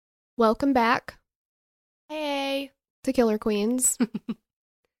welcome back Hey. to Killer Queens.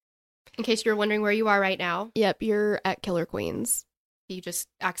 In case you're wondering where you are right now, Yep, you're at Killer Queens. you just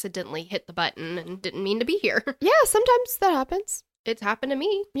accidentally hit the button and didn't mean to be here. Yeah, sometimes that happens. It's happened to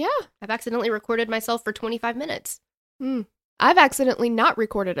me. Yeah. I've accidentally recorded myself for 25 minutes. I've accidentally not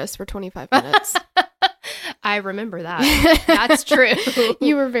recorded us for 25 minutes. I remember that. That's true.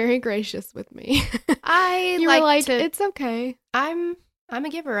 You were very gracious with me. You were like, it's okay. I'm a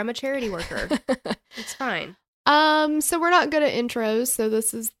giver. I'm a charity worker. It's fine. So we're not good at intros, so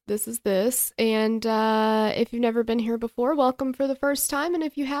this is this. And if you've never been here before, welcome for the first time. And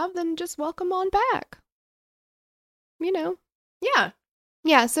if you have, then just welcome on back. You know. Yeah.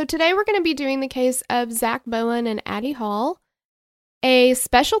 Yeah, so today we're going to be doing the case of Zack Bowen and Addie Hall. A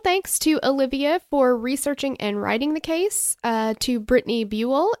special thanks to Olivia for researching and writing the case, to Brittany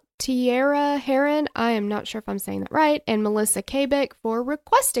Buell, Tiara Heron, I am not sure if I'm saying that right, and Melissa Kabik for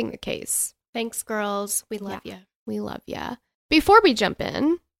requesting the case. Thanks, girls. We love you. We love ya. Before we jump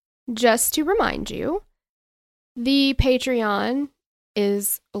in, just to remind you, the Patreon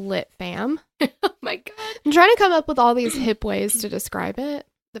is lit, fam. Oh my God. I'm trying to come up with all these hip ways to describe it.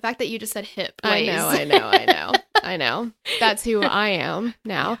 The fact that you just said hip ways. I know. That's who I am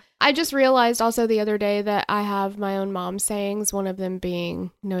now. I just realized also the other day that I have my own mom sayings, one of them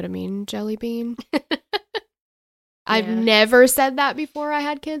being, know what I mean, jelly bean. I've never said that before I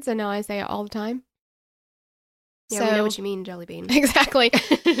had kids, and now I say it all the time. Yeah, so, we know what you mean, jelly bean. Exactly.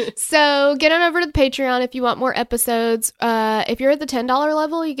 So get on over to the Patreon if you want more episodes. If you're at the $10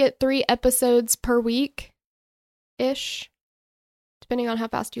 level, you get 3 episodes per week-ish. Depending on how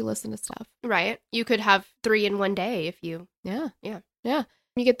fast you listen to stuff. Right. You could have 3 in one day if you... Yeah.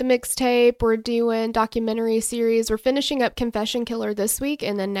 You get the mixtape. We're doing documentary series. We're finishing up Confession Killer this week,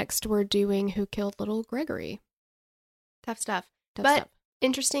 and then next we're doing Who Killed Little Gregory. Tough stuff. But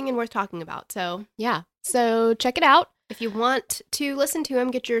interesting and worth talking about, so... Yeah. So check it out. If you want to listen to him,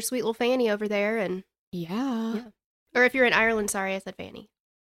 get your sweet little Fanny over there, and... Yeah. Or if you're in Ireland, sorry, I said Fanny.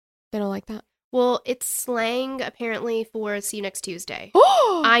 They don't like that? Well, it's slang, apparently, for see you next Tuesday.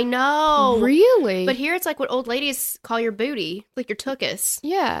 Oh! I know! Really? But here it's like what old ladies call your booty, like your tuchus.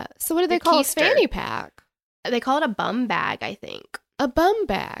 Yeah. So what do they call a fanny pack? They call it a bum bag, I think. A bum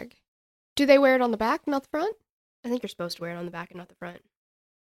bag? Do they wear it on the back, not the front? I think you're supposed to wear it on the back and not the front.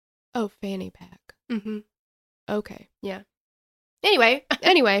 Oh, fanny pack. Mm-hmm. Okay. Yeah. Anyway.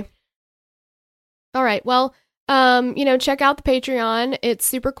 All right. Well, check out the Patreon. It's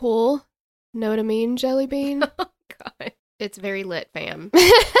super cool. Know what I mean, jelly bean? Oh, God. It's very lit, fam.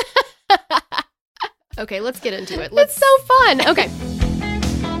 Okay, let's get into it. It's so fun. Okay.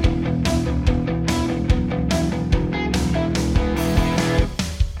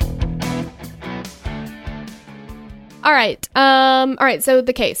 All right. So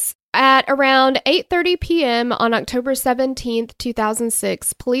the case. At around 8:30 p.m. on October 17th,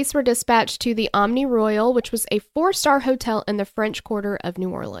 2006, police were dispatched to the Omni Royal, which was a 4-star hotel in the French Quarter of New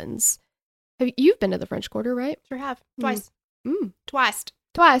Orleans. You've been to the French Quarter, right? Sure have. Twice.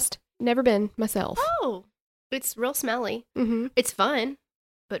 Twice. Never been myself. Oh, it's real smelly. Mm-hmm. It's fun,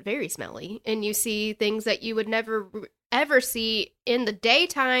 but very smelly. And you see things that you would never ever see in the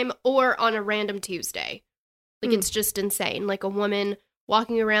daytime or on a random Tuesday. Like, it's just insane. Like a woman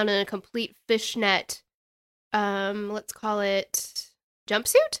walking around in a complete fishnet, let's call it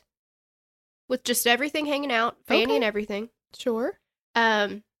jumpsuit, with just everything hanging out, fanny and everything. Sure.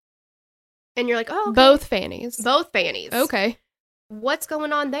 And you're like, oh, okay. Both fannies. Okay. What's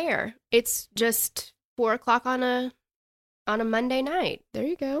going on there? It's just 4:00 on a Monday night. There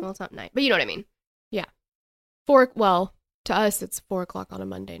you go. Well, it's not night, but you know what I mean. Yeah. Well, to us, it's 4:00 on a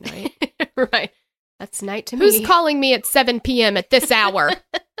Monday night. Right. That's night to me. Who's calling me at 7 p.m. at this hour?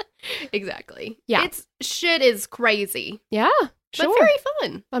 Exactly. Yeah. Shit is crazy. Yeah. Sure. But very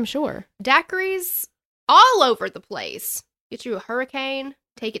fun. I'm sure. Daiquiris all over the place. Get you a hurricane.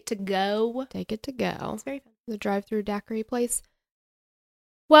 Take it to go. It's very fun. The drive-through daiquiri place.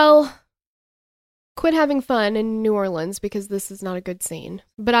 Well, quit having fun in New Orleans because this is not a good scene.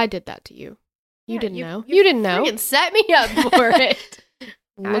 But I did that to you. You didn't know. You didn't know. You set me up for it.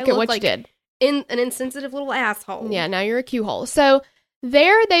 Look at what you did. An insensitive little asshole. Yeah, now you're a cue hole. So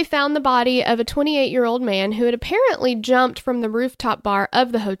there they found the body of a 28-year-old man who had apparently jumped from the rooftop bar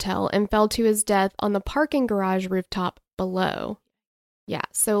of the hotel and fell to his death on the parking garage rooftop below. Yeah,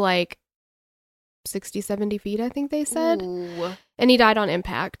 so like 60, 70 feet, I think they said. Ooh. And he died on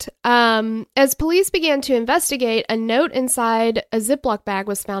impact. As police began to investigate, a note inside a Ziploc bag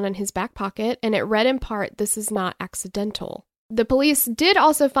was found in his back pocket, and it read in part, "This is not accidental." The police did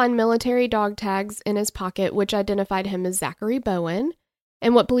also find military dog tags in his pocket, which identified him as Zachary Bowen.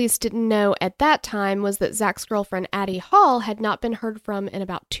 And what police didn't know at that time was that Zack's girlfriend, Addie Hall, had not been heard from in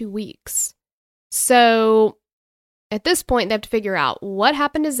about 2 weeks. So at this point, they have to figure out what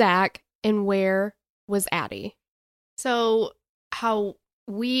happened to Zack and where was Addie. So how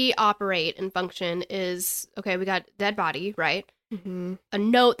we operate and function is, okay, we got dead body, right? Mm-hmm. A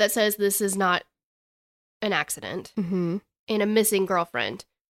note that says this is not an accident. Mm-hmm. And a missing girlfriend.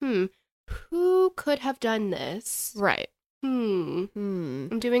 Who could have done this? Right.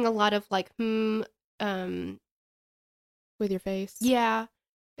 I'm doing a lot of like, with your face. Yeah.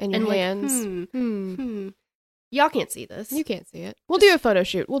 And your hands. Y'all can't see this. You can't see it. We'll do a photo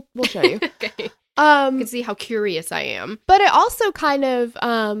shoot. We'll show you. Okay. You can see how curious I am. But it also kind of,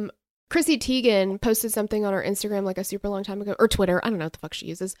 Chrissy Teigen posted something on her Instagram like a super long time ago, or Twitter. I don't know what the fuck she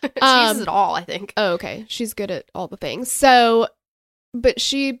uses. She uses it all, I think. Oh, okay. She's good at all the things. So, but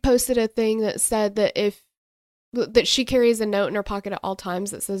she posted a thing that said that that she carries a note in her pocket at all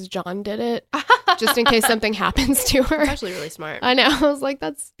times that says John did it, just in case something happens to her. That's actually really smart. I know. I was like,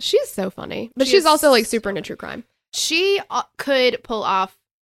 she's so funny. But she's also like super into true crime. She could pull off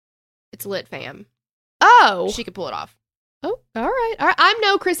It's Lit Fam. Oh. She could pull it off. Oh, all right. I'm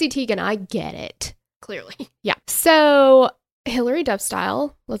no Chrissy Teigen. I get it. Clearly. Yeah. So, Hillary Duff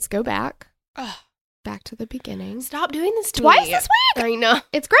style. Let's go back. Ugh. Back to the beginning. Stop doing this to Twice me. this week. I know.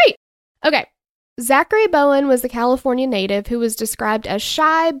 It's great. Okay. Zachary Bowen was the California native who was described as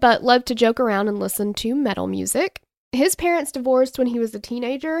shy but loved to joke around and listen to metal music. His parents divorced when he was a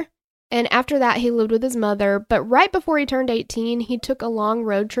teenager, and after that he lived with his mother, but right before he turned 18, he took a long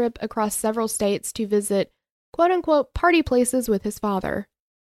road trip across several states to visit quote-unquote party places with his father.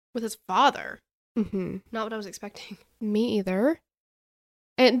 With his father? Mm-hmm. Not what I was expecting. Me either.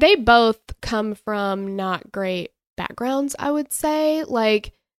 And they both come from not great backgrounds, I would say.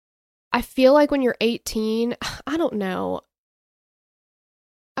 Like, I feel like when you're 18, I don't know.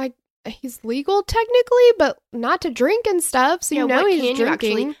 He's legal technically, but not to drink and stuff. So yeah, he's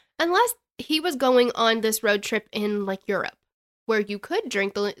drinking. Unless he was going on this road trip in like Europe, where you could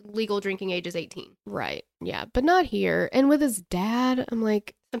drink. The legal drinking age is 18. Right. Yeah, but not here. And with his dad, I'm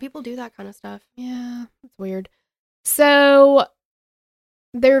like, some people do that kind of stuff. Yeah, it's weird. So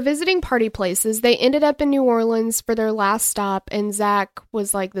they're visiting party places. They ended up in New Orleans for their last stop, and Zack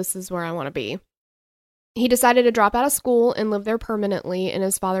was like, this is where I want to be. He decided to drop out of school and live there permanently, and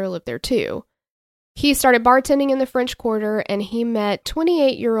his father lived there too. He started bartending in the French Quarter, and he met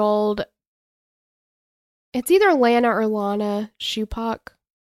 28-year-old, it's either Lana or Lana Shupak.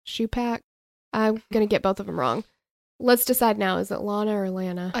 I'm going to get both of them wrong. Let's decide now. Is it Lana or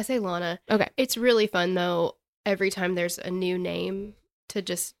Lana? I say Lana. Okay. It's really fun, though, every time there's a new name to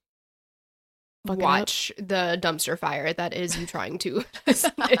just watch the dumpster fire that is you trying to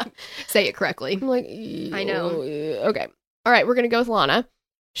say it correctly. I'm like, I know. Okay. All right, we're going to go with Lana.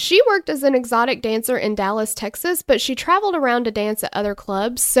 She worked as an exotic dancer in Dallas, Texas, but she traveled around to dance at other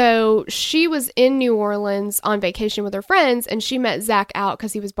clubs. So she was in New Orleans on vacation with her friends, and she met Zack out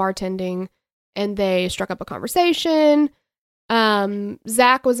because he was bartending, and they struck up a conversation.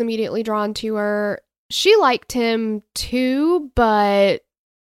 Zack was immediately drawn to her. She liked him too, but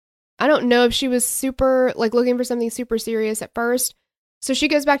I don't know if she was super, like, looking for something super serious at first. So she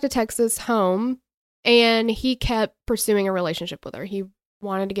goes back to Texas home, and he kept pursuing a relationship with her. He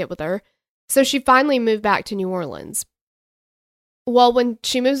wanted to get with her. So she finally moved back to New Orleans. Well, when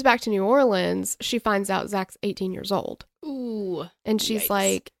she moves back to New Orleans, she finds out Zack's 18 years old. Ooh. And she's yikes.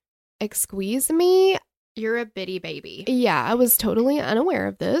 like, excuse me? You're a bitty baby. Yeah, I was totally unaware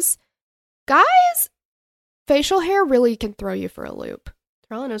of this. Guys, facial hair really can throw you for a loop.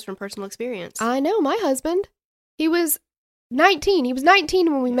 Trella knows from personal experience. I know, my husband. He was 19. He was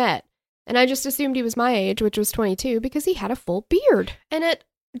 19 when we met. And I just assumed he was my age, which was 22, because he had a full beard. And at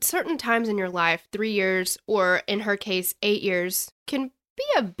certain times in your life, 3 years, or in her case, 8 years, can be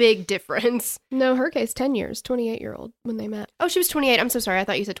a big difference. No, her case, 10 years, 28-year-old when they met. Oh, she was 28. I'm so sorry. I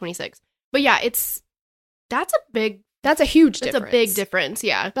thought you said 26. But yeah, that's a huge difference. That's a big difference,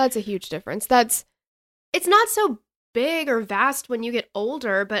 yeah. That's a huge difference. It's not so big or vast when you get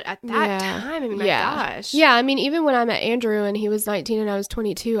older, but at that time, I mean, my gosh. Yeah, I mean, even when I met Andrew and he was 19 and I was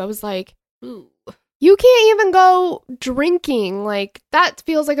 22, I was like, ooh. You can't even go drinking. Like, that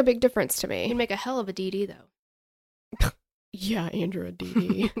feels like a big difference to me. You'd make a hell of a DD, though. Yeah, Andrew, a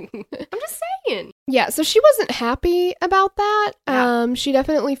DD. I'm just saying. Yeah, so she wasn't happy about that. Yeah. She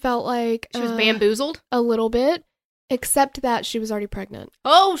definitely felt like... She was bamboozled? A little bit. Except that she was already pregnant.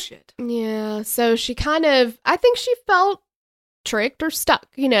 Oh, shit. Yeah, so she kind of... I think she felt tricked or stuck,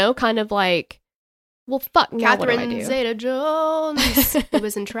 kind of like, well, fuck, now what do I do? Catherine Zeta-Jones. It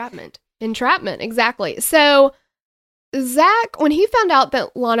was entrapment. Entrapment, exactly. So Zack, when he found out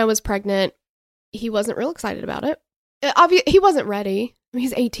that Lana was pregnant, he wasn't real excited about it. He wasn't ready. I mean,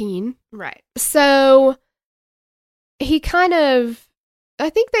 he's 18. Right. So he I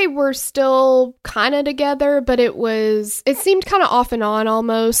think they were still kind of together, but it seemed kind of off and on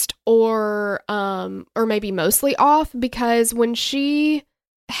almost, or maybe mostly off, because when she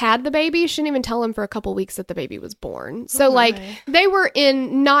had the baby, she didn't even tell him for a couple weeks that the baby was born. So they were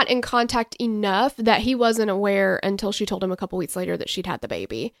not in contact enough that he wasn't aware until she told him a couple weeks later that she'd had the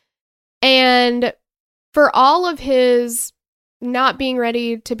baby. And for all of his not being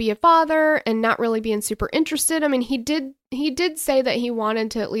ready to be a father and not really being super interested, I mean, he did say that he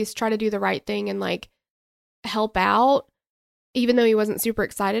wanted to at least try to do the right thing and like help out, even though he wasn't super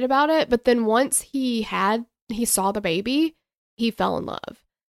excited about it. But then once he saw the baby, he fell in love.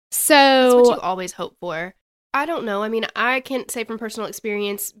 So that's what you always hope for. I don't know. I mean, I can't say from personal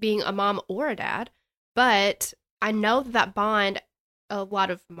experience being a mom or a dad, but I know that bond, a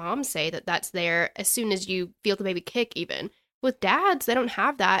lot of moms say that that's there as soon as you feel the baby kick even. With dads, they don't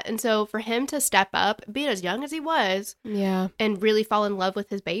have that. And so for him to step up, being as young as he was, and really fall in love with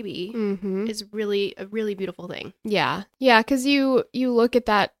his baby is really a really beautiful thing. Yeah. Yeah, because you look at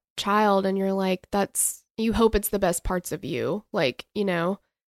that child and you're like, you hope it's the best parts of you. Like, you know,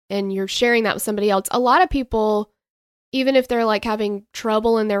 and you're sharing that with somebody else. A lot of people, even if they're like having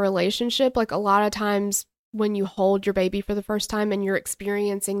trouble in their relationship, like a lot of times when you hold your baby for the first time and you're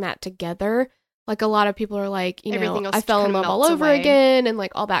experiencing that together, like a lot of people are like, you know, I fell in love all over again and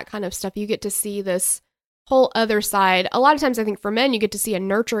like all that kind of stuff. You get to see this whole other side. A lot of times I think for men, you get to see a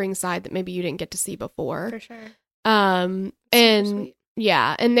nurturing side that maybe you didn't get to see before. For sure. And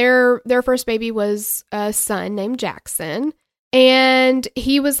yeah, and their first baby was a son named Jackson. And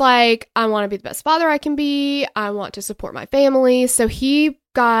he was like, I want to be the best father I can be. I want to support my family. So he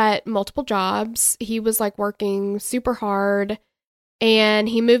got multiple jobs. He was like working super hard. And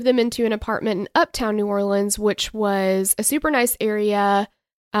he moved them into an apartment in uptown New Orleans, which was a super nice area.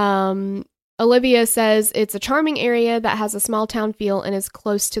 Olivia says it's a charming area that has a small town feel and is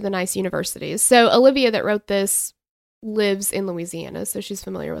close to the nice universities. So Olivia that wrote this lives in Louisiana, so she's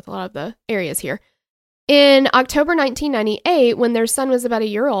familiar with a lot of the areas here. In October 1998, when their son was about a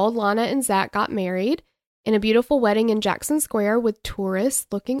year old, Lana and Zack got married in a beautiful wedding in Jackson Square with tourists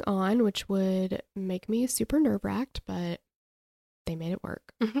looking on, which would make me super nerve-wracked, but they made it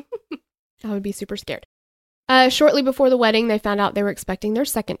work. I would be super scared. Shortly before the wedding, they found out they were expecting their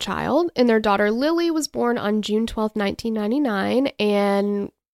second child, and their daughter Lily was born on June 12th, 1999,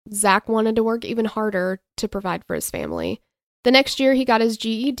 and Zack wanted to work even harder to provide for his family. The next year, he got his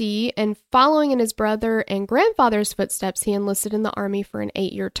GED, and following in his brother and grandfather's footsteps, he enlisted in the Army for an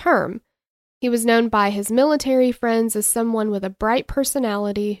 8-year term. He was known by his military friends as someone with a bright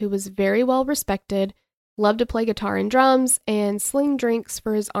personality who was very well respected, loved to play guitar and drums, and sling drinks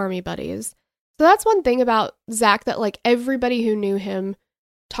for his Army buddies. So that's one thing about Zack that, like, everybody who knew him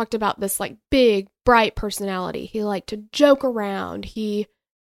talked about this, like, big, bright personality. He liked to joke around. He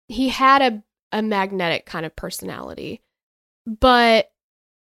had a magnetic kind of personality. But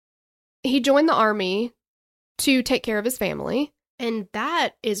he joined the Army to take care of his family. And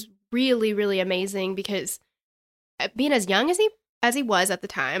that is really, really amazing because being as young as he was at the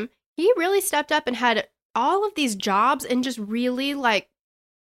time, he really stepped up and had all of these jobs and just really, like,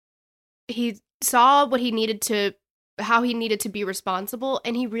 he saw what he needed to, how he needed to be responsible,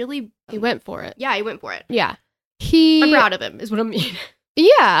 and he went for it. Yeah, he went for it. Yeah. I'm proud of him, is what I mean.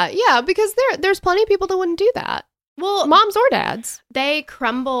 Yeah, because there's plenty of people that wouldn't do that. Well, moms or dads. They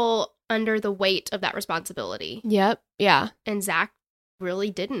crumble under the weight of that responsibility. Yep, yeah. And Zack really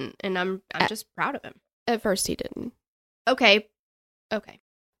didn't, and I'm just proud of him. At first he didn't. Okay.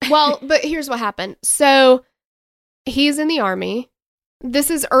 Well, but here's what happened. So, he's in the Army. This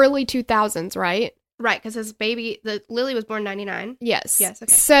is early 2000s, right? Right, because his baby, Lily was born in 99. Yes. Yes,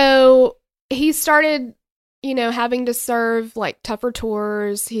 okay. So, he started, having to serve, like, tougher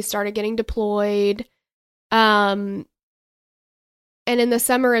tours. He started getting deployed. And in the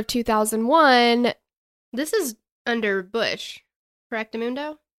summer of 2001... This is under Bush, correct,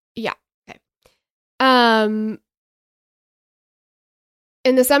 Amundo? Yeah. Okay.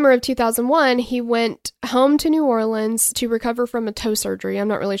 In the summer of 2001, he went home to New Orleans to recover from a toe surgery. I'm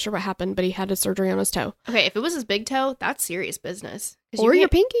not really sure what happened, but he had a surgery on his toe. Okay, if it was his big toe, that's serious business. Or your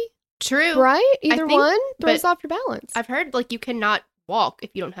pinky. True. Right? Either one throws off your balance. I've heard, like, you cannot walk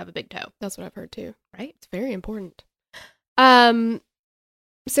if you don't have a big toe. That's what I've heard, too. Right? It's very important. So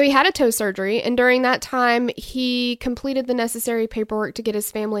he had a toe surgery, and during that time, he completed the necessary paperwork to get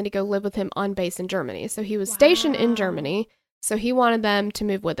his family to go live with him on base in Germany. So he was stationed in Germany, so he wanted them to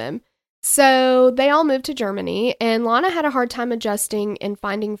move with him. So they all moved to Germany, and Lana had a hard time adjusting and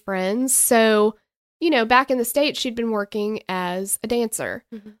finding friends. So, back in the States, she'd been working as a dancer.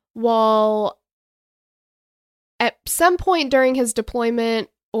 Mm-hmm. Well, at some point during his deployment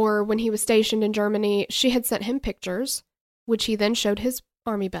or when he was stationed in Germany, she had sent him pictures, which he then showed his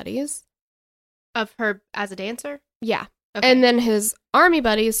army buddies. Of her as a dancer? Yeah. Okay. And then his army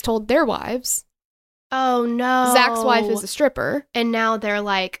buddies told their wives. Oh, no. Zach's wife is a stripper. And now they're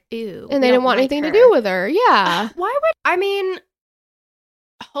like, ew. And they didn't want anything to do with her. Yeah.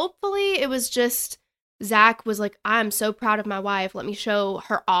 Hopefully it was just Zack was like, I'm so proud of my wife. Let me show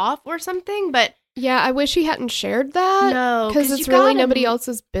her off or something. But yeah, I wish he hadn't shared that. No. Because it's really nobody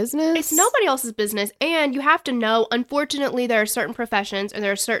else's business. It's nobody else's business. And you have to know, unfortunately, there are certain professions and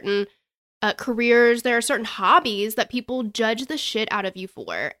there are certain careers, there are certain hobbies that people judge the shit out of you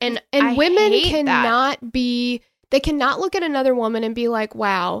for. And women cannot be, they cannot look at another woman and be like,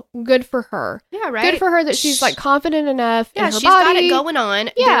 wow, good for her. Yeah, right. Good for her that she's like confident enough in her she's body. Got it going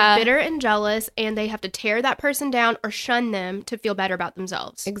on. Yeah. They're bitter and jealous, and they have to tear that person down or shun them to feel better about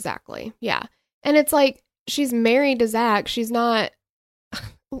themselves. Exactly. Yeah. And it's like, she's married to Zack. She's not,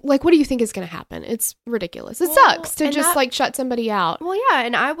 like, what do you think is going to happen? It's ridiculous. It sucks to just like shut somebody out. Well, yeah.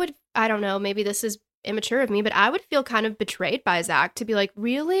 And I don't know, maybe this is immature of me, but I would feel kind of betrayed by Zack to be like,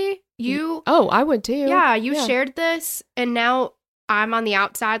 really? You? Oh, I would too. Yeah, you shared this, and now I'm on the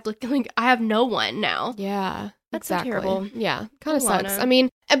outside looking like I have no one now. Yeah. That's exactly. so terrible. Yeah. Kind of sucks. I mean,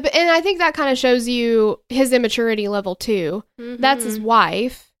 and I think that kind of shows you his immaturity level too. Mm-hmm. That's his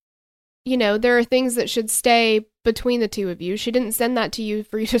wife. There are things that should stay between the two of you. She didn't send that to you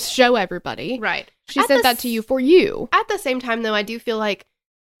for you to show everybody. Right. She sent that to you for you. At the same time, though, I do feel like,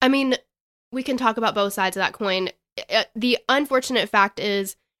 we can talk about both sides of that coin. The unfortunate fact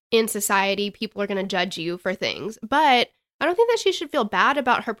is, in society, people are going to judge you for things. But I don't think that she should feel bad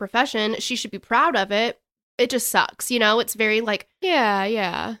about her profession. She should be proud of it. It just sucks, It's very like...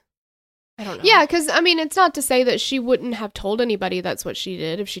 Yeah. I don't know. Yeah, because, it's not to say that she wouldn't have told anybody that's what she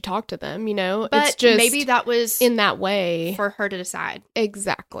did if she talked to them, But it's just... maybe that was... in that way. For her to decide.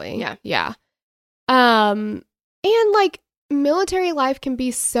 Exactly. Yeah. And, like, military life can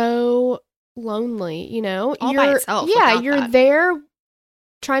be so lonely, All by itself. Yeah, you're there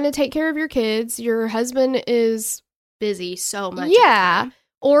trying to take care of your kids. Your husband is... busy so much. Yeah.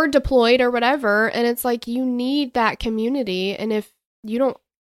 Or deployed or whatever. And it's like, you need that community. And if you don't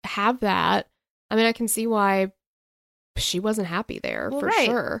have that, I can see why she wasn't happy there for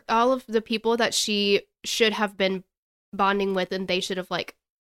sure. All of the people that she should have been bonding with and they should have like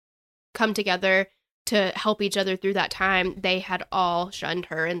come together to help each other through that time, they had all shunned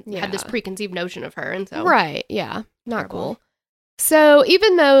her and had this preconceived notion of her. And so right. Yeah. Not cool. So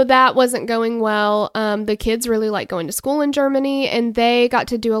even though that wasn't going well, the kids really liked going to school in Germany, and they got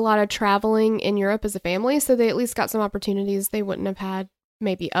to do a lot of traveling in Europe as a family. So they at least got some opportunities they wouldn't have had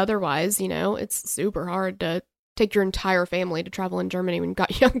maybe otherwise. It's super hard to take your entire family to travel in Germany when you've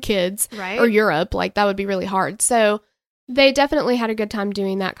got young kids, right? Or Europe. Like, that would be really hard. So they definitely had a good time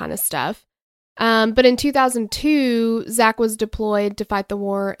doing that kind of stuff. But in 2002, Zack was deployed to fight the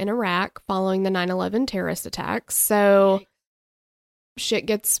war in Iraq following the 9/11 terrorist attacks. So shit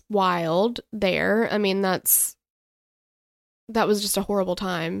gets wild there. That was just a horrible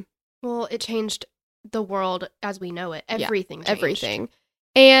time. Well, it changed the world as we know it. Everything changed. Everything.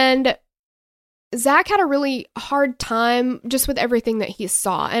 And Zack had a really hard time just with everything that he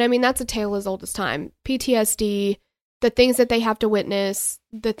saw. And that's a tale as old as time. PTSD, the things that they have to witness,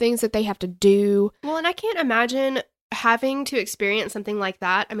 the things that they have to do. Well, and I can't imagine having to experience something like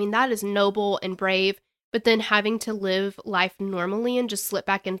that. That is noble and brave, but then having to live life normally and just slip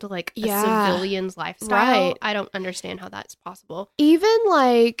back into like a civilian's lifestyle. Right. I don't understand how that's possible. Even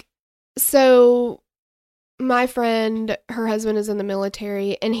like, so my friend, her husband is in the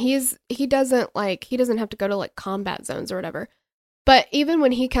military, and he doesn't have to go to like combat zones or whatever. But even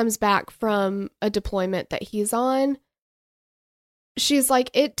when he comes back from a deployment that he's on, she's like,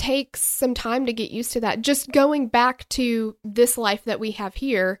 it takes some time to get used to that. Just going back to this life that we have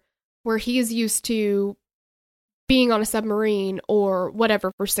here, where he's used to being on a submarine or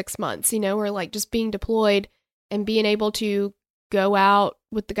whatever for 6 months, or like just being deployed and being able to go out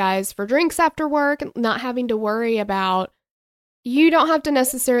with the guys for drinks after work, and not having to worry about, you don't have to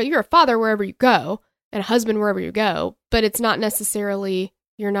necessarily, you're a father wherever you go and a husband wherever you go, but it's not necessarily,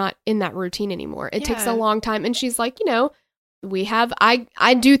 you're not in that routine anymore. It takes a long time. And she's like,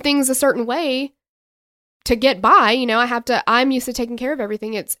 I do things a certain way to get by, I'm used to taking care of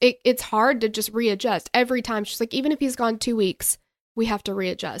everything. It's hard to just readjust every time. She's like, even if he's gone 2 weeks, we have to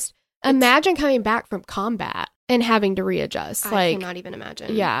readjust. Imagine coming back from combat and having to readjust. I cannot even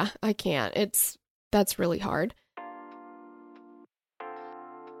imagine. Yeah, I can't. That's really hard.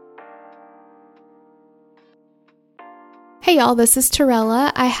 Hey y'all, this is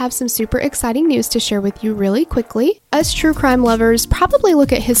Torella. I have some super exciting news to share with you really quickly. Us true crime lovers probably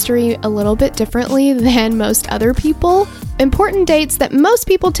look at history a little bit differently than most other people. Important dates that most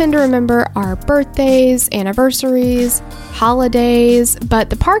people tend to remember are birthdays, anniversaries, holidays,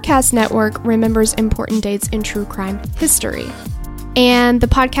 but the Parcast Network remembers important dates in true crime history. And the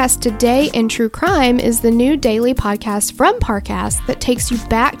podcast Today in True Crime is the new daily podcast from Parcast that takes you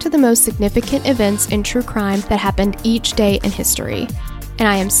back to the most significant events in true crime that happened each day in history. And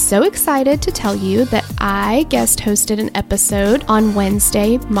I am so excited to tell you that I guest hosted an episode on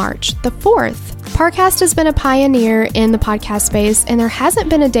Wednesday, March the 4th. Parcast has been a pioneer in the podcast space, and there hasn't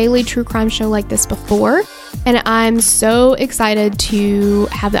been a daily true crime show like this before. And I'm so excited to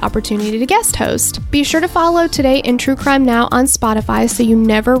have the opportunity to guest host. Be sure to follow Today in True Crime now on Spotify so you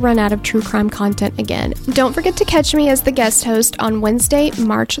never run out of true crime content again. Don't forget to catch me as the guest host on Wednesday,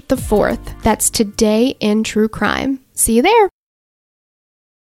 March the 4th. That's Today in True Crime. See you there.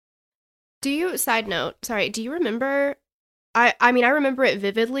 Do you remember, I mean, I remember it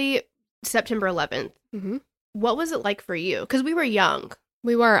vividly, September 11th. Mm-hmm. What was it like for you? Because we were young.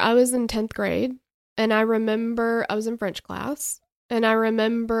 We were. I was in 10th grade, and I remember I was in French class, and I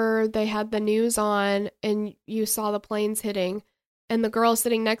remember they had the news on, and you saw the planes hitting, and the girl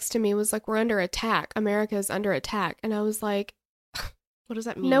sitting next to me was like, "We're under attack. America's under attack." And I was like, what does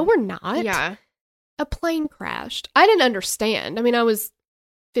that mean? No, we're not. Yeah. A plane crashed. I didn't understand. I mean, I was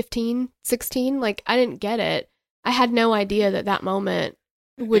 15, 16. Like, I didn't get it. I had no idea that moment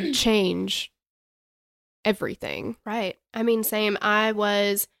would change everything. Right. I mean, same. My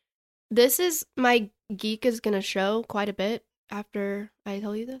geek is going to show quite a bit after I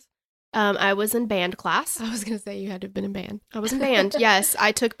tell you this. I was in band class. I was going to say you had to have been in band. I was in band. Yes.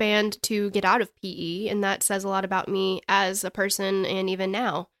 I took band to get out of PE, and that says a lot about me as a person and even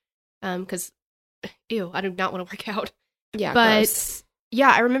now. Because, I do not want to work out. Yeah. But gross. Yeah,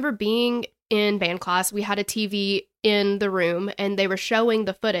 I remember being in band class. We had a TV in the room, and they were showing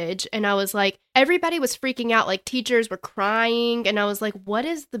the footage, and I was like, everybody was freaking out. Like, teachers were crying, and I was like, what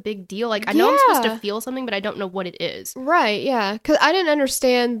is the big deal? Like, I know I'm supposed to feel something, but I don't know what it is. Right, yeah. Because I didn't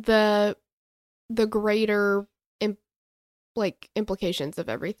understand the greater implications of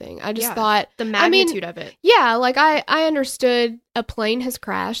everything. I just thought the magnitude of it. Yeah, like I understood a plane has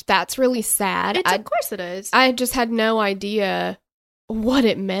crashed. That's really sad. Of course it is. I just had no idea what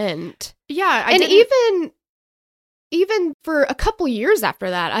it meant. Yeah, even for a couple years after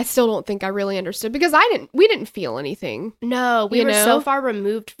that, I still don't think I really understood because we didn't feel anything. No, we were so far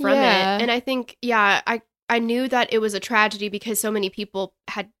removed from it. And I think, I knew that it was a tragedy because so many people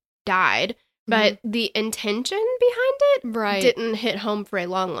had died, but the intention behind it didn't hit home for a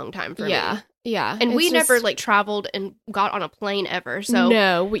long, long time for me. Yeah. And we never traveled and got on a plane ever. So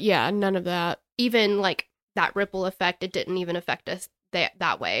no, none of that. Even that ripple effect, it didn't even affect us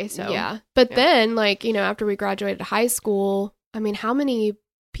that way. So yeah. But then after we graduated high school, I mean, how many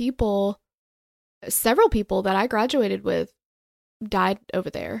people, several people that I graduated with died over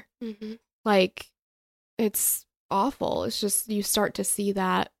there. Mm-hmm. It's awful. It's just, you start to see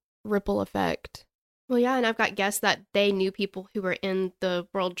that ripple effect. Well, yeah, and I've got guests that they knew people who were in the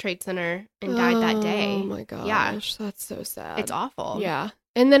World Trade Center and died that day. Oh my gosh. Yeah. That's so sad. It's awful. Yeah.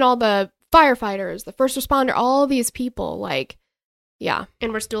 And then all the firefighters, the first responder, all these people, yeah.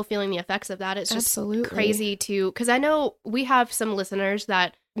 And we're still feeling the effects of that. It's just Absolutely crazy because I know we have some listeners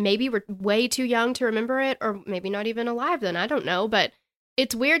that maybe were way too young to remember it, or maybe not even alive then. I don't know. But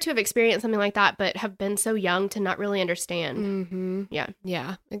it's weird to have experienced something like that, but have been so young to not really understand. Mm-hmm. Yeah.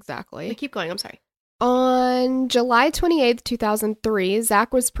 Yeah, exactly. But keep going. I'm sorry. On July 28th, 2003,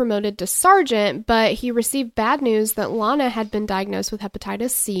 Zack was promoted to sergeant, but he received bad news that Lana had been diagnosed with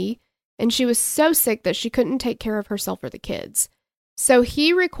hepatitis C, and she was so sick that she couldn't take care of herself or the kids. So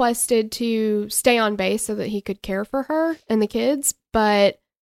he requested to stay on base so that he could care for her and the kids, but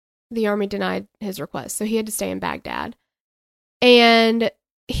the Army denied his request, so he had to stay in Baghdad. And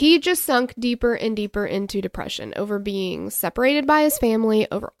he just sunk deeper and deeper into depression over being separated by his family,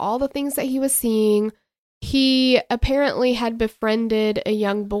 over all the things that he was seeing. He apparently had befriended a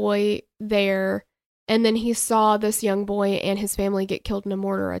young boy there, and then he saw this young boy and his family get killed in a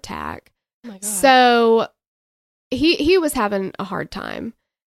mortar attack. Oh my God. So he was having a hard time,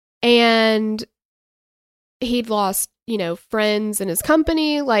 and he'd lost, friends in his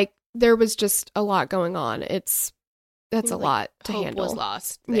company. There was just a lot going on. That's a lot to hope handle. Was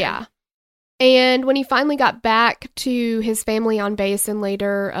lost there. Yeah. And when he finally got back to his family on base and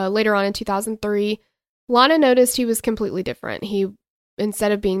later on in 2003, Lana noticed he was completely different.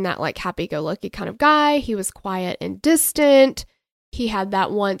 Instead of being that like happy-go-lucky kind of guy, he was quiet and distant. He had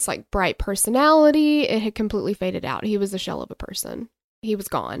that once like bright personality. It had completely faded out. He was a shell of a person. He was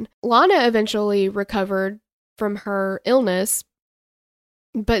gone. Lana eventually recovered from her illness,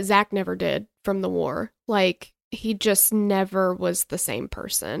 but Zack never did from the war. Like, he just never was the same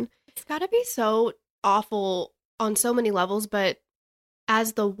person. It's got to be so awful on so many levels, but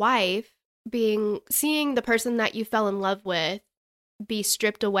as the wife, seeing the person that you fell in love with be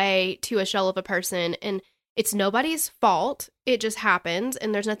stripped away to a shell of a person, and it's nobody's fault. It just happens,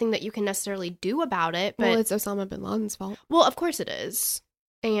 and there's nothing that you can necessarily do about it. But well, it's Osama bin Laden's fault. Well, of course it is.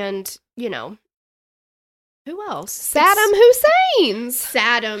 And, you know, who else? Saddam Hussein's.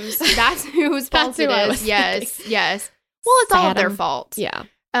 Saddam's. That's whose fault it is. Yes, thinking. yes. Well, it's all their fault. Yeah.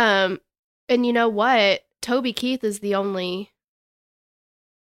 And you know what? Toby Keith is the only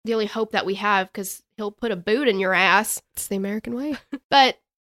hope that we have, because he'll put a boot in your ass. It's the American way. But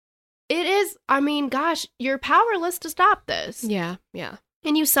it is, I mean, gosh, you're powerless to stop this. Yeah.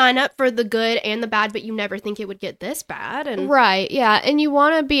 And you sign up for the good and the bad, but you never think it would get this bad. And right, yeah. And you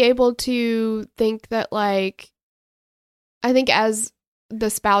want to be able to think that, like, I think as the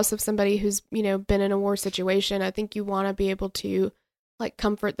spouse of somebody who's, you know, been in a war situation, I think you want to be able to, like,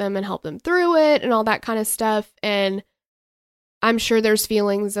 comfort them and help them through it and all that kind of stuff. And I'm sure there's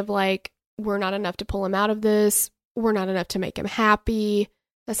feelings of, like, we're not enough to pull him out of this. We're not enough to make him happy.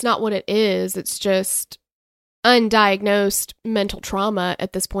 That's not what it is. It's just undiagnosed mental trauma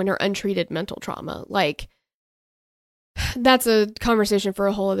at this point, or untreated mental trauma. Like, that's a conversation for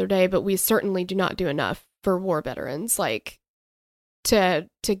a whole other day, but we certainly do not do enough for war veterans, like, to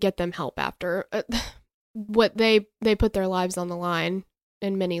get them help after what they put their lives on the line,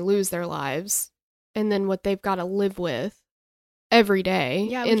 and many lose their lives, and then what they've got to live with every day in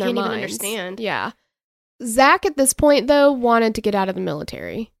their minds. Even understand. Yeah. Zack at this point, though, wanted to get out of the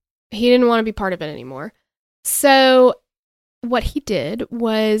military. He didn't want to be part of it anymore. So what he did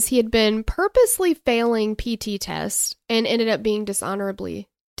was he had been purposely failing PT tests and ended up being dishonorably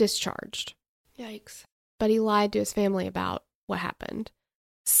discharged. Yikes. But he lied to his family about what happened.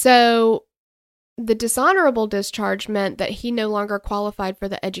 So the dishonorable discharge meant that he no longer qualified for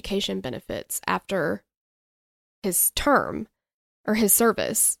the education benefits after his term or his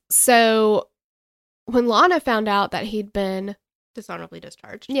service. So when Lana found out that he'd been dishonorably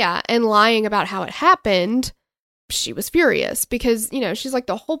discharged, and lying about how it happened, she was furious because, you know, she's like,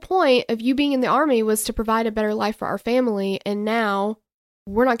 the whole point of you being in the Army was to provide a better life for our family, and now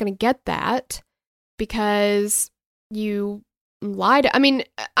we're not going to get that because you lied. I mean,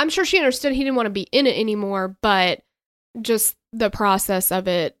 I'm sure she understood he didn't want to be in it anymore, but just the process of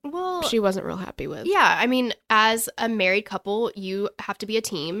it, well, she wasn't real happy with. Yeah, I mean, as a married couple, you have to be a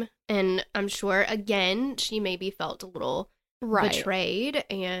team, and I'm sure, again, she maybe felt a little betrayed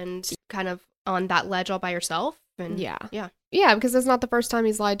and kind of on that ledge all by herself. And yeah, because it's not the first time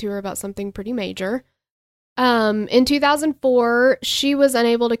he's lied to her about something pretty major. In 2004, she was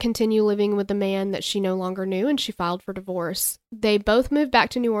unable to continue living with the man that she no longer knew, and she filed for divorce. They both moved back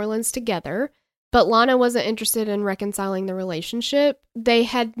to New Orleans together, but Lana wasn't interested in reconciling the relationship. They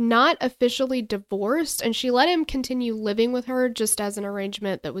had not officially divorced, and she let him continue living with her just as an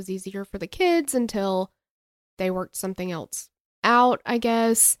arrangement that was easier for the kids until they worked something else out, I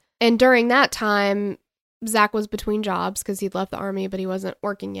guess. And during that time, Zack was between jobs because he'd left the Army, but he wasn't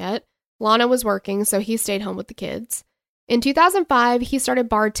working yet. Lana was working, so he stayed home with the kids. In 2005, he started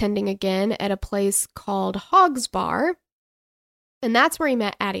bartending again at a place called Hogg's Bar, and that's where he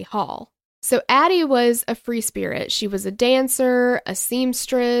met Addie Hall. So Addie was a free spirit. She was a dancer, a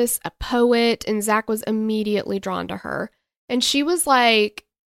seamstress, a poet, and Zack was immediately drawn to her. And she was like,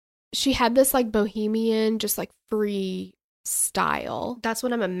 she had this like bohemian, just like free style. That's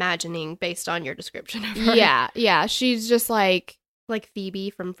what I'm imagining based on your description of her. Yeah. She's just like Phoebe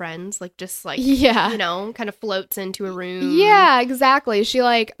from Friends, like just like, yeah, you know, kind of floats into a room. Yeah, exactly. She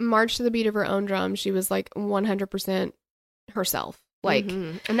like marched to the beat of her own drum. She was like 100% herself. Like,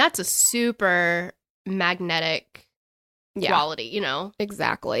 and that's a super magnetic quality, you know?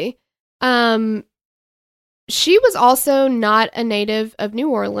 Exactly. She was also not a native of New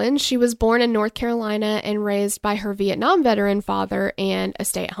Orleans. She was born in North Carolina and raised by her Vietnam veteran father and a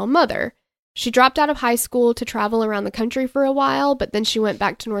stay-at-home mother. She dropped out of high school to travel around the country for a while, but then she went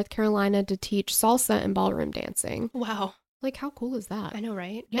back to North Carolina to teach salsa and ballroom dancing. Wow. Like, how cool is that? I know,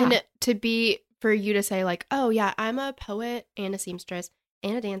 right? Yeah. And for you to say like, oh yeah, I'm a poet and a seamstress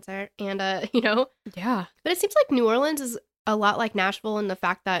and a dancer and you know? Yeah. But it seems like New Orleans is a lot like Nashville in the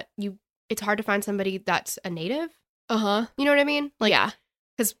fact that it's hard to find somebody that's a native. Uh-huh. You know what I mean? Like, yeah.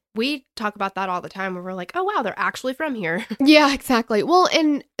 Because we talk about that all the time where we're like, oh, wow, they're actually from here. Yeah, exactly. Well,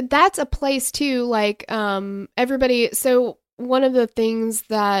 and that's a place too, like, everybody. So one of the things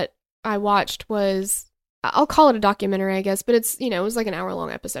that I watched was, I'll call it a documentary, I guess, but it's, it was like an hour-long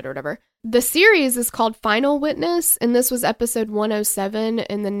episode or whatever. The series is called Final Witness, and this was episode 107,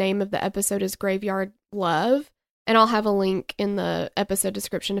 and the name of the episode is Graveyard Love. And I'll have a link in the episode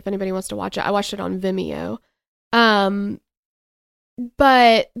description if anybody wants to watch it. I watched it on Vimeo.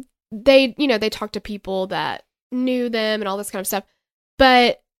 But they talked to people that knew them and all this kind of stuff.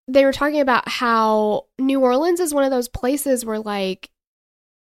 But they were talking about how New Orleans is one of those places where, like,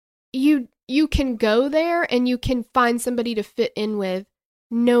 you can go there and you can find somebody to fit in with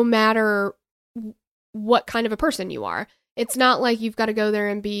no matter what kind of a person you are. It's not like you've got to go there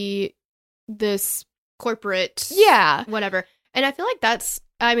and be this corporate, whatever. And I feel like that's,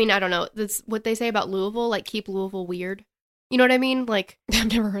 I don't know, that's what they say about Louisville, like, keep Louisville weird. You know what I mean? Like,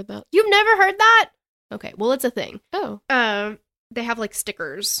 I've never heard that. You've never heard that? Okay, well, it's a thing. Oh. They have, like,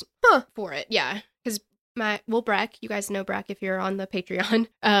 stickers for it. Yeah. Because Breck, you guys know Breck if you're on the Patreon.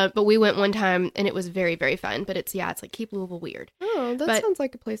 But we went one time and it was very, very fun. But it's like, keep Louisville weird. Oh, that sounds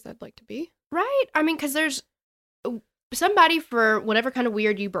like a place I'd like to be. Right? Because there's somebody for whatever kind of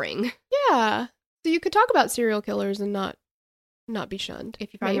weird you bring. Yeah. So you could talk about serial killers and not be shunned.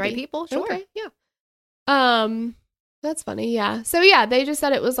 If you find the right people, sure. Okay, yeah. That's funny, yeah. So yeah, they just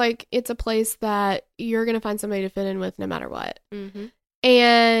said it was like, it's a place that you're going to find somebody to fit in with no matter what. Mm-hmm.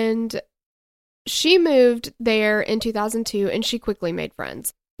 And she moved there in 2002 and she quickly made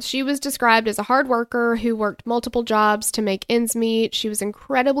friends. She was described as a hard worker who worked multiple jobs to make ends meet. She was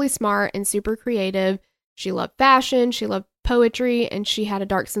incredibly smart and super creative. She loved fashion, she loved poetry, and she had a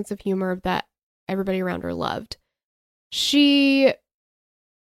dark sense of humor that everybody around her loved. She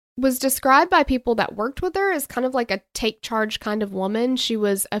was described by people that worked with her as kind of like a take charge kind of woman. She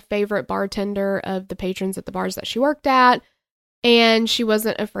was a favorite bartender of the patrons at the bars that she worked at, and she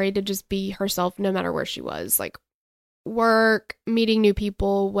wasn't afraid to just be herself no matter where she was, like work, meeting new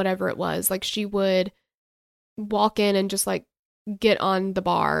people, whatever it was. Like, she would walk in and just like get on the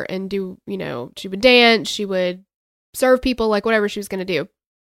bar and do, she would dance, she would serve people, like whatever she was going to do.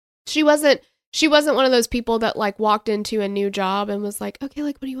 She wasn't one of those people that like walked into a new job and was like, okay,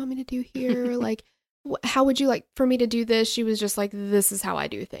 like, what do you want me to do here? Like, how would you like for me to do this? She was just like, this is how I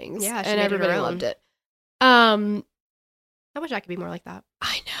do things. Yeah, and everybody loved it. I wish I could be more like that.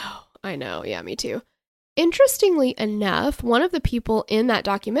 I know. Yeah, me too. Interestingly enough, one of the people in that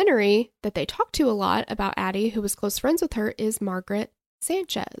documentary that they talked to a lot about Addie, who was close friends with her, is Margaret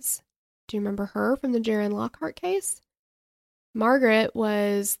Sanchez. Do you remember her from the Jaron Lockhart case? Margaret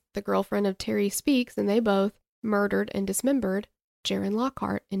was the girlfriend of Terry Speaks, and they both murdered and dismembered Jaron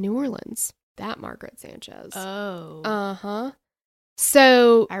Lockhart in New Orleans. That Margaret Sanchez. Oh. Uh-huh.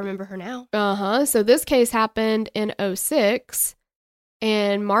 So I remember her now. Uh-huh. So this case happened in 2006,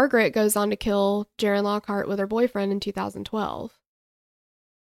 and Margaret goes on to kill Jaron Lockhart with her boyfriend in 2012.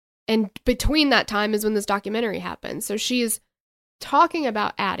 And between that time is when this documentary happened. So she's talking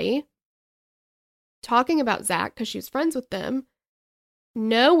about Addie, talking about Zack because she's friends with them,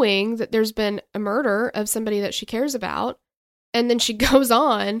 knowing that there's been a murder of somebody that she cares about, and then she goes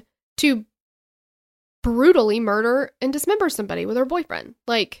on to brutally murder and dismember somebody with her boyfriend.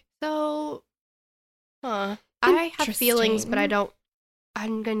 Like, so, I have feelings, but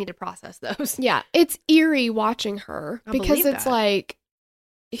I'm gonna need to process those. Yeah, it's eerie watching her because it's like,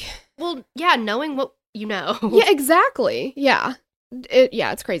 well, yeah, knowing what you know. Yeah, exactly. Yeah,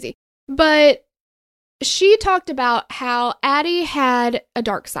 it's crazy. But she talked about how Addie had a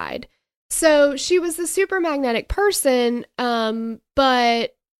dark side. So she was a super magnetic person,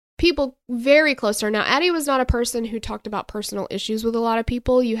 but people very close to her. Now, Addie was not a person who talked about personal issues with a lot of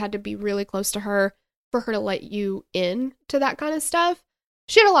people. You had to be really close to her for her to let you in to that kind of stuff.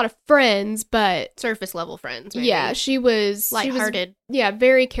 She had a lot of friends, but surface level friends. Maybe. Yeah, she was lighthearted.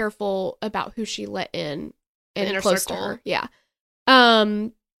 Very careful about who she let in and close to her. Yeah.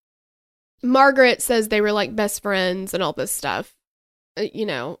 Margaret says they were like best friends and all this stuff.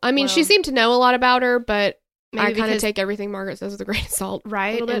 She seemed to know a lot about her, but I kind of take everything Margaret says with a grain of salt.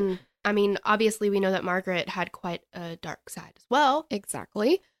 Right. And obviously we know that Margaret had quite a dark side as well.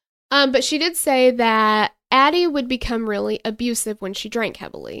 Exactly. But she did say that Addie would become really abusive when she drank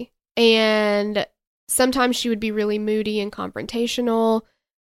heavily. And sometimes she would be really moody and confrontational.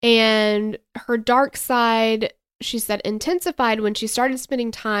 And her dark side, she said, intensified when she started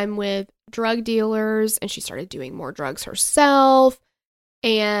spending time with drug dealers and she started doing more drugs herself.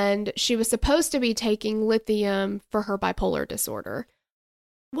 And she was supposed to be taking lithium for her bipolar disorder.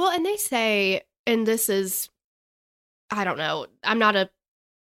 Well, and they say, and this is, I don't know, I'm not a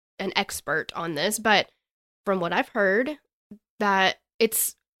an expert on this, but from what I've heard, that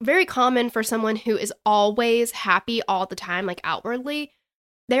it's very common for someone who is always happy all the time, like outwardly,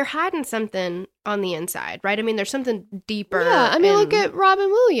 they're hiding something on the inside, right? I mean, there's something deeper. Yeah, I mean, look at Robin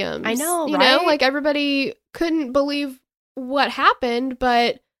Williams. I know, you right? know, like everybody couldn't believe what happened,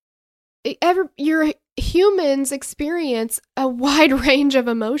 but your humans experience a wide range of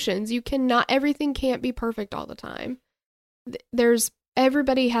emotions. Everything can't be perfect all the time.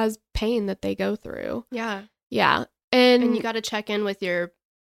 Everybody has pain that they go through. Yeah. Yeah. And you got to check in with your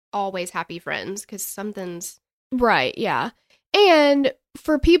always happy friends because something's... Right, yeah. And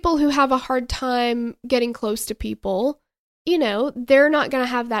for people who have a hard time getting close to people, you know, they're not going to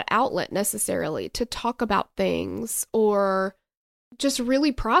have that outlet necessarily to talk about things or just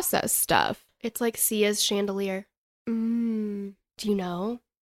really process stuff. It's like Sia's chandelier. Do you know?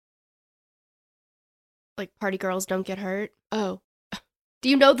 Like, party girls don't get hurt. Oh. Do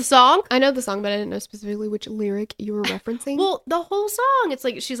you know the song? I know the song, but I didn't know specifically which lyric you were referencing. Well, the whole song, it's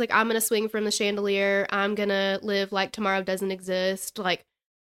like, she's like, I'm going to swing from the chandelier. I'm going to live like tomorrow doesn't exist. Like,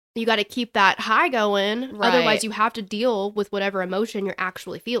 you got to keep that high going. Right. Otherwise, you have to deal with whatever emotion you're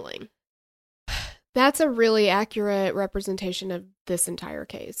actually feeling. That's a really accurate representation of this entire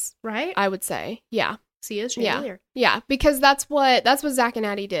case. Right? I would say. Yeah. Sia's chandelier. Yeah, because that's what Zack and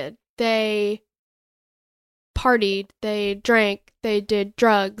Addie did. They partied, they drank, they did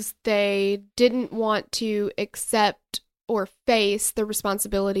drugs, they didn't want to accept or face the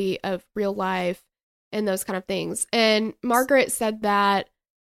responsibility of real life and those kind of things. And Margaret said that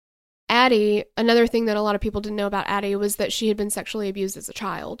Addie, another thing that a lot of people didn't know about Addie was that she had been sexually abused as a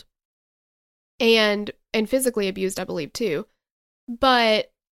child. And physically abused, I believe, too.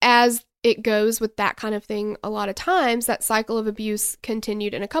 But as it goes with that kind of thing, a lot of times that cycle of abuse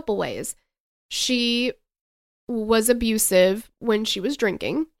continued in a couple ways. She was abusive when she was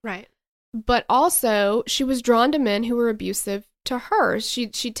drinking. Right. But also she was drawn to men who were abusive to her. She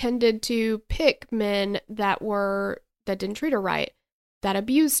tended to pick men that didn't treat her right, that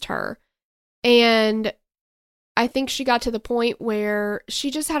abused her. And I think she got to the point where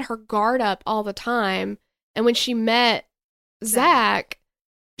she just had her guard up all the time. And when she met Zack,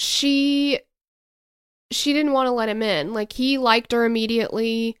 she didn't want to let him in. Like, he liked her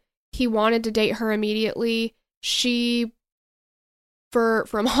immediately. He wanted to date her immediately. She,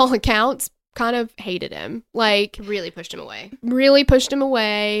 from all accounts, kind of hated him. Like, really pushed him away.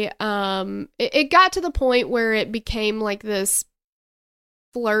 It got to the point where it became like this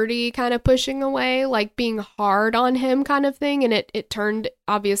flirty kind of pushing away, like being hard on him kind of thing. And it turned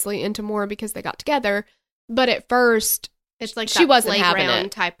obviously into more because they got together. But at first, it's like she wasn't having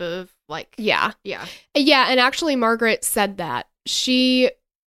it. Type of like, yeah. Yeah. And actually Margaret said that she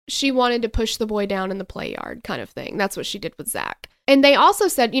wanted to push the boy down in the play yard kind of thing. That's what she did with Zack. And they also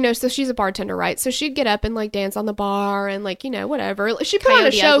said, you know, so she's a bartender, right? So she'd get up and like dance on the bar and like, you know, whatever. She put on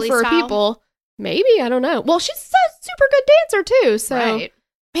a show for people. Maybe, I don't know. Well, she's a super good dancer too. So, right.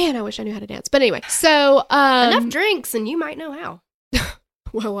 Man, I wish I knew how to dance. But anyway, so enough drinks and you might know how.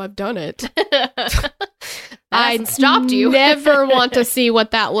 Well, I've done it. I stopped you. Never want to see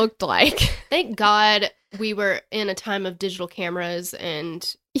what that looked like. Thank God we were in a time of digital cameras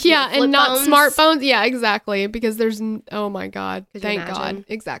and and not smartphones. Yeah, exactly. Because there's oh my God, thank God,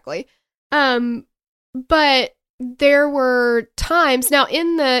 exactly. But there were times now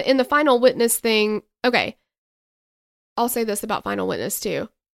in the final witness thing. Okay, I'll say this about Final Witness too.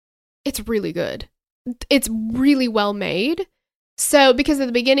 It's really good. It's really well made. So, because at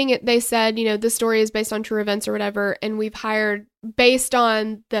the beginning they said, you know, this story is based on true events or whatever, and we've hired, based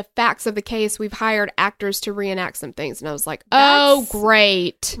on the facts of the case, we've hired actors to reenact some things. And I was like, oh,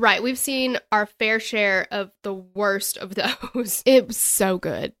 great. Right. We've seen our fair share of the worst of those. It was so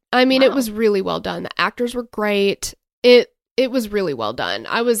good. I mean, It was really well done. The actors were great. It was really well done.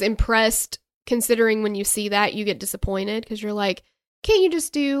 I was impressed, considering when you see that, you get disappointed because you're like, can't you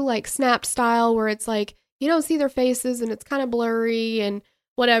just do like Snap style where it's like, you don't see their faces and it's kind of blurry and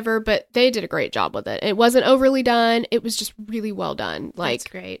whatever, but they did a great job with it. It wasn't overly done. It was just really well done. Like,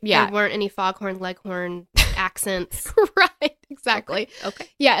 that's great. Yeah. There weren't any foghorn leghorn accents. Right. Exactly. Okay.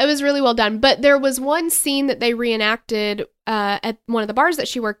 Yeah, it was really well done. But there was one scene that they reenacted at one of the bars that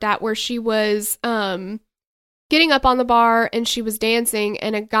she worked at where she was getting up on the bar and she was dancing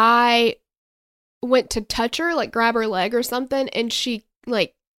and a guy went to touch her, like grab her leg or something, and she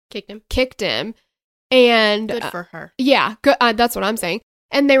like kicked him. And good for her. Yeah, that's what I'm saying.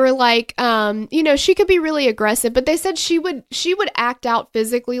 And they were like, you know, she could be really aggressive, but they said she would act out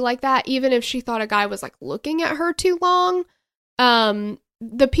physically like that, even if she thought a guy was like looking at her too long.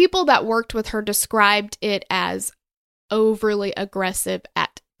 The people that worked with her described it as overly aggressive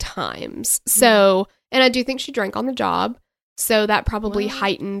at times. So, and I do think she drank on the job. So that probably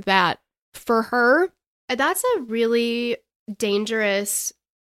heightened that for her. That's a really dangerous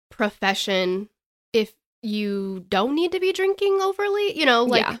profession if you don't need to be drinking overly, you know,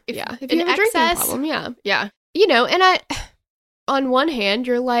 like if you in have a drinking excess. problem, Yeah. You know, and on one hand,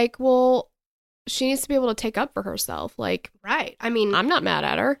 you're like, well, she needs to be able to take up for herself. Like, right. I mean, I'm not mad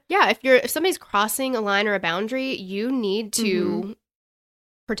at her. Yeah, if somebody's crossing a line or a boundary, you need to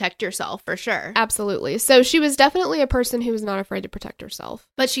protect yourself for sure. Absolutely. So she was definitely a person who was not afraid to protect herself.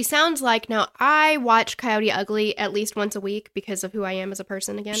 But she sounds like, now I watch Coyote Ugly at least once a week because of who I am as a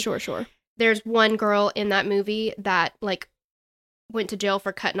person again. Sure. There's one girl in that movie that like went to jail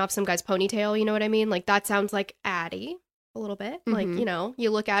for cutting off some guy's ponytail, you know what I mean? Like that sounds like Addie a little bit. Like, you know, you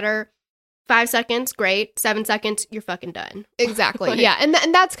look at her, 5 seconds, great. 7 seconds, you're fucking done. Exactly. Yeah. And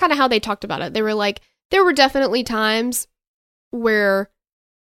that's kind of how they talked about it. They were like, there were definitely times where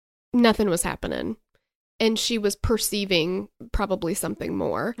nothing was happening and she was perceiving probably something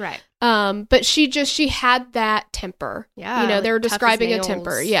more. Right. But she had that temper. Yeah. You know, they were like tough as describing a nails.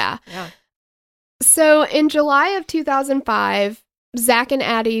 temper. Yeah. Yeah. So in July of 2005, Zack and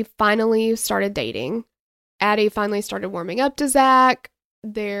Addie finally started dating. Addie finally started warming up to Zack.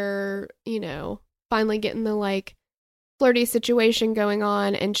 They're, you know, finally getting the like flirty situation going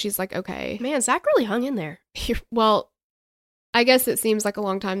on. And she's like, okay. Man, Zack really hung in there. Well, I guess it seems like a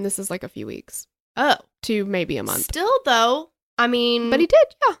long time. This is like a few weeks. Oh. To maybe a month. Still, though, I mean. But he did,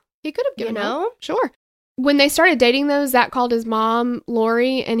 yeah. He could have given you know? up. Sure. When they started dating, though, Zack called his mom,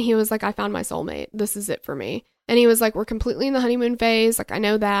 Lori, and he was like, I found my soulmate. This is it for me. And he was like, we're completely in the honeymoon phase. Like, I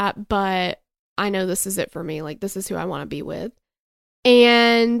know that, but I know this is it for me. Like, this is who I want to be with.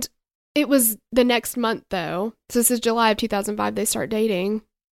 And it was the next month, though. So this is July of 2005. They start dating.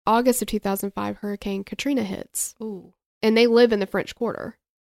 August of 2005, Hurricane Katrina hits. Ooh. And they live in the French Quarter.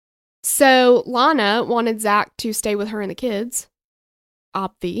 So Lana wanted Zack to stay with her and the kids.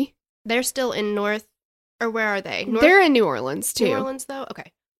 Obvi. They're still in North, or where are they? They're in New Orleans, too. New Orleans, though?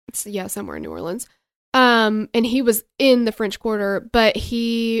 Okay. Yeah, somewhere in New Orleans. And he was in the French Quarter, but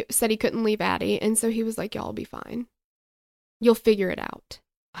he said he couldn't leave Addie. And so he was like, y'all will be fine. You'll figure it out.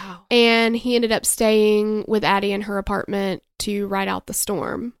 Wow. And he ended up staying with Addie in her apartment to ride out the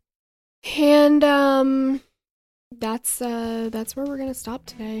storm. And that's where we're going to stop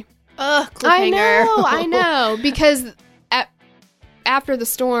today. Ugh, cliffhanger. I know. Because after the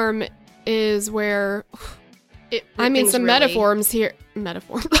storm is where... some metaphors here.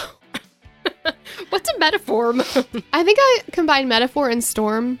 Metaphor. What's a metaphor? I think I combined metaphor and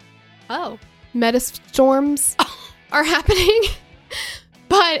storm. Oh. Metastorms are happening.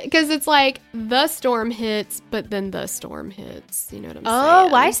 But, because it's like, the storm hits, but then the storm hits. You know what I'm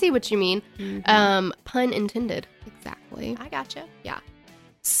saying? Oh, I see what you mean. Mm-hmm. Pun intended. Exactly. I gotcha. Yeah.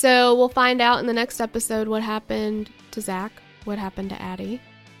 So, we'll find out in the next episode what happened to Zack, what happened to Addie,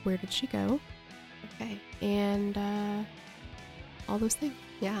 where did she go? Okay. And all those things.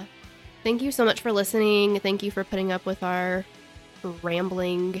 Yeah. Thank you so much for listening. Thank you for putting up with our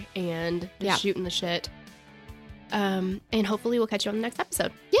rambling and shooting the shit. And hopefully we'll catch you on the next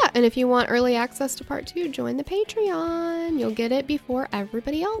episode. Yeah, and if you want early access to part 2, join the Patreon. You'll get it before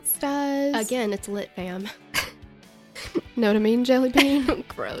everybody else does. Again, it's lit, fam. Know what I mean, Jelly Bean?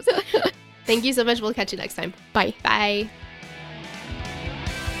 Gross. Thank you so much. We'll catch you next time. Bye. Bye.